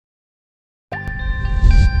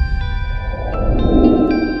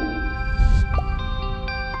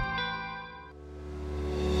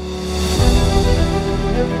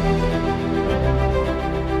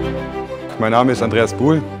My name is Andreas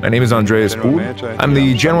Buhl. I'm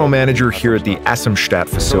the general manager here at the Assamstadt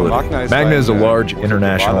facility. Magna is a large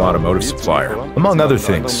international automotive supplier. Among other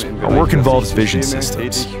things, our work involves vision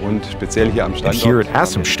systems. And here at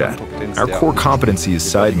Assamstadt, our core competency is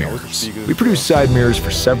side mirrors. We produce side mirrors for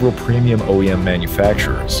several premium OEM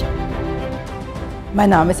manufacturers. My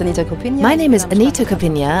name is Anita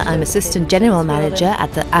Kopinja. I'm Assistant General Manager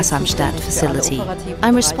at the Assamstadt facility.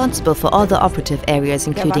 I'm responsible for all the operative areas,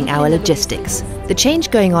 including our logistics. The change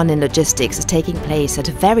going on in logistics is taking place at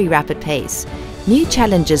a very rapid pace. New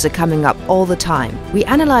challenges are coming up all the time. We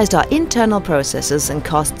analyzed our internal processes and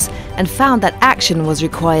costs and found that action was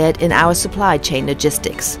required in our supply chain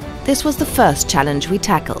logistics. This was the first challenge we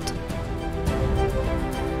tackled.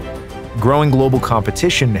 Growing global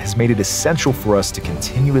competition has made it essential for us to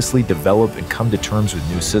continuously develop and come to terms with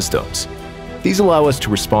new systems. These allow us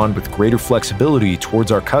to respond with greater flexibility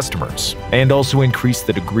towards our customers and also increase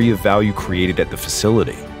the degree of value created at the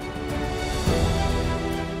facility.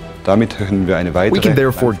 We can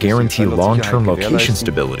therefore guarantee long-term location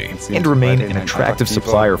stability and remain an attractive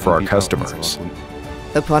supplier for our customers.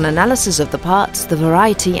 Upon analysis of the parts, the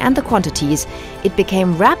variety and the quantities, it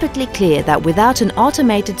became rapidly clear that without an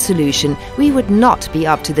automated solution, we would not be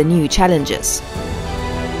up to the new challenges.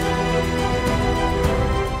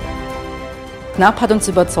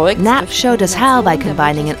 KNAPP showed us how, by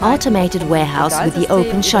combining an automated warehouse with the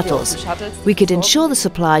open shuttles, we could ensure the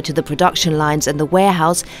supply to the production lines and the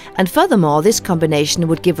warehouse, and furthermore, this combination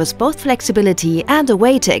would give us both flexibility and a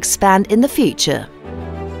way to expand in the future.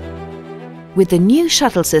 With the new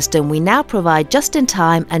shuttle system, we now provide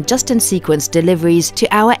just-in-time and just-in-sequence deliveries to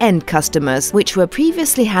our end customers, which were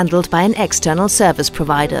previously handled by an external service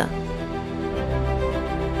provider.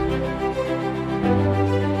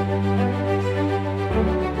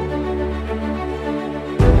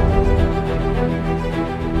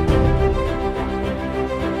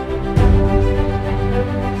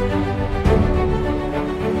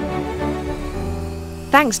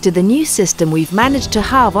 Thanks to the new system, we've managed to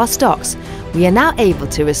halve our stocks. We are now able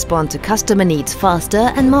to respond to customer needs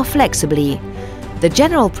faster and more flexibly. The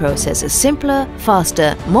general process is simpler,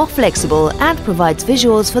 faster, more flexible, and provides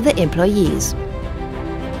visuals for the employees.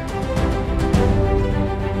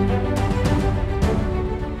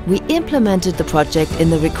 We implemented the project in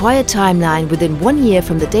the required timeline within 1 year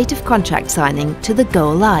from the date of contract signing to the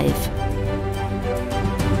go live.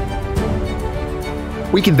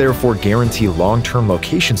 We can therefore guarantee long-term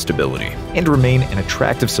location stability and remain an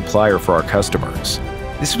attractive supplier for our customers.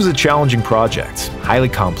 This was a challenging project, highly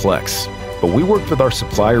complex, but we worked with our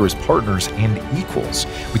supplier as partners and equals,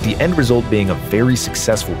 with the end result being a very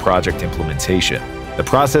successful project implementation. The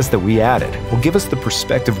process that we added will give us the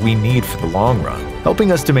perspective we need for the long run,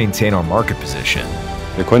 helping us to maintain our market position.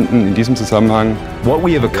 What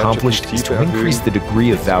we have accomplished is to increase the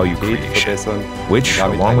degree of value creation, which,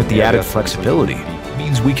 along with the added flexibility,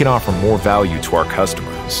 means we can offer more value to our customers.